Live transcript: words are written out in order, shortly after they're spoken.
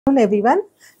Everyone,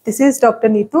 this is Dr.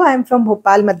 Neetu. I am from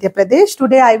Bhopal Madhya Pradesh.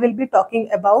 Today I will be talking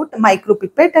about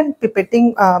micropipette and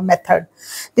pipetting method.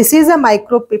 This is a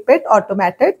micropipette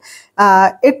automated.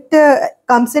 It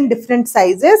comes in different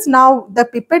sizes. Now the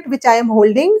pipette which I am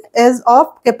holding is of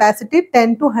capacity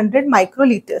 10 to 100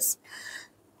 microliters.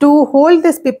 To hold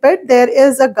this pipette, there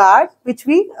is a guard which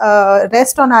we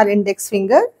rest on our index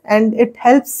finger, and it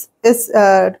helps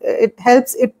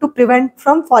it to prevent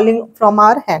from falling from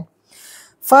our hand.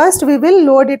 First, we will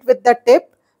load it with the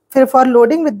tip. For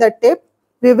loading with the tip,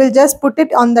 we will just put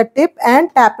it on the tip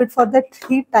and tap it for the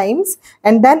 3 times,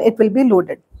 and then it will be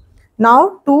loaded.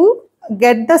 Now, to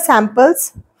get the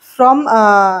samples from,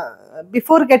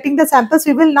 before getting the samples,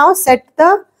 we will now set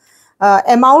the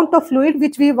amount of fluid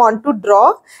which we want to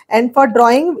draw, and for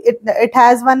drawing it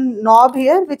has one knob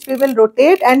here which we will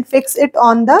rotate and fix it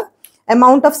on the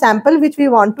amount of sample which we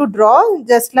want to draw.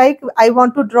 Just like I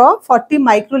want to draw 40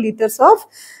 microliters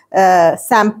of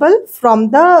sample from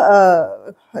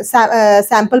the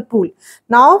sample pool.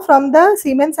 Now from the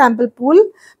semen sample pool,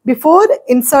 before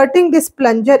inserting this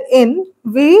plunger in,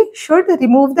 we should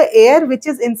remove the air which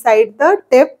is inside the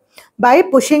tip by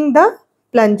pushing the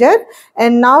plunger,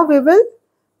 and now we will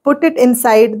put it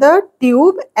inside the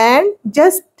tube and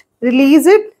just release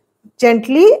it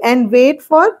gently and wait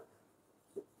for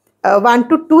 1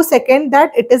 to 2 seconds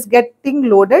that it is getting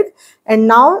loaded. And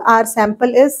now our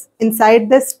sample is inside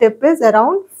this tip is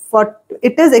around 40,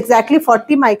 it is exactly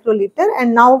 40 microliter,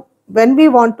 and now when we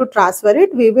want to transfer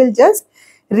it, we will just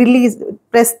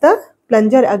press the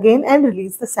plunger again and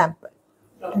release the sample.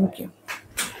 Thank you.